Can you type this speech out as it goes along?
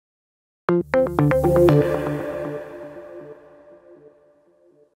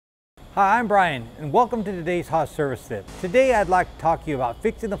Hi, I'm Brian, and welcome to today's Haas service tip. Today I'd like to talk to you about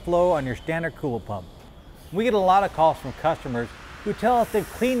fixing the flow on your standard coolant pump. We get a lot of calls from customers who tell us they've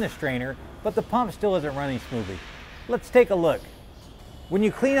cleaned the strainer, but the pump still isn't running smoothly. Let's take a look. When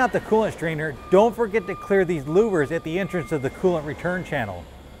you clean out the coolant strainer, don't forget to clear these louvers at the entrance of the coolant return channel.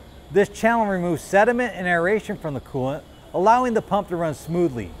 This channel removes sediment and aeration from the coolant, allowing the pump to run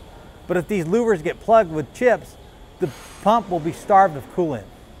smoothly. But if these louvers get plugged with chips, the pump will be starved of coolant.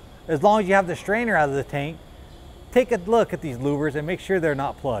 As long as you have the strainer out of the tank, take a look at these louvers and make sure they're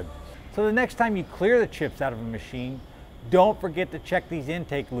not plugged. So the next time you clear the chips out of a machine, don't forget to check these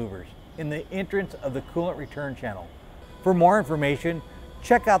intake louvers in the entrance of the coolant return channel. For more information,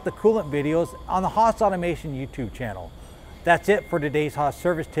 check out the coolant videos on the Haas Automation YouTube channel. That's it for today's Haas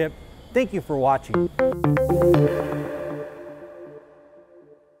service tip. Thank you for watching.